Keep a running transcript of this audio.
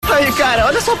Aí, cara,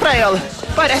 olha só pra ela.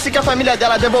 Parece que a família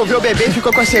dela devolveu o bebê e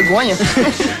ficou com a cegonha.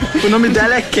 O nome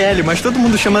dela é Kelly, mas todo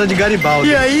mundo chama ela de Garibalda.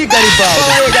 E aí, Garibalda?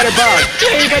 Fala aí, Garibalda. E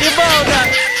aí, Garibalda?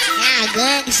 Ah,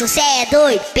 gangue, isso cê é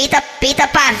doido. Peita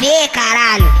pra ver,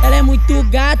 caralho. Ela é muito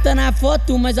gata na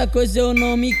foto, mas a coisa eu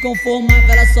não me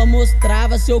conformava. Ela só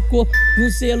mostrava seu corpo com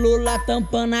o celular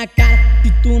tampando a cara.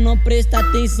 Se tu não presta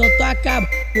atenção, tu acaba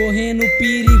correndo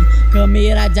perigo.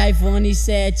 Câmera de iPhone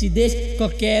 7 deixa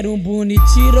qualquer um bonito.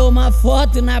 Tirou uma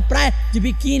foto na praia de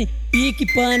biquíni,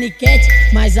 pique paniquete,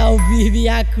 mas ao vivo e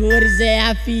a cores é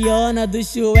a Fiona do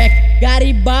Shrek.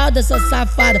 Garibalda, sua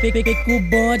safada, peguei com o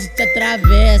bonde, te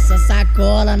atravessa.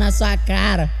 Sacola na sua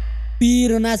cara,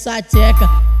 piro na sua tcheca,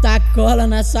 sacola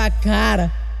na sua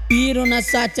cara, piro na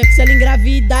sua tcheca. Se ela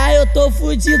engravidar eu tô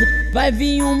fudido, vai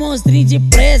vir um monstrinho de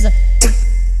presa.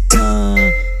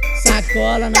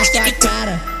 Sacola na sua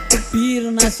cara,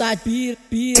 piro na sua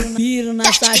piro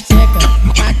na sua tcheca,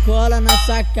 sacola na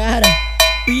sua cara,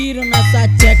 piro na sua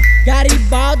tcheca.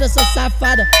 Garibalda, sua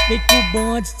safada, vem com o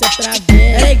bonde, te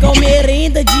atravessa. É igual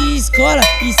merenda de escola,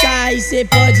 isso aí cê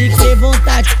pode ter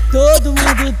vontade. Todo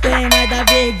mundo tem, mas dá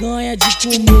vergonha de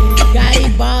comer.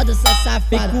 Garibalda, sua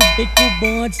safada, vem com o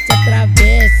bonde, te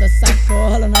atravessa.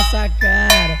 Sacola na sua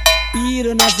cara,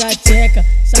 piro na sua tcheca,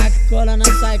 sacola na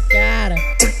sua cara,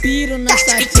 piro na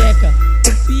sua tcheca,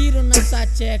 piro na sua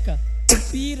tcheca,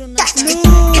 piro na sua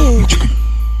tcheca.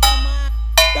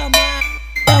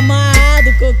 Tá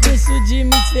amarrado, concurso de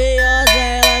Miss Feiosa,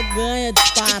 ela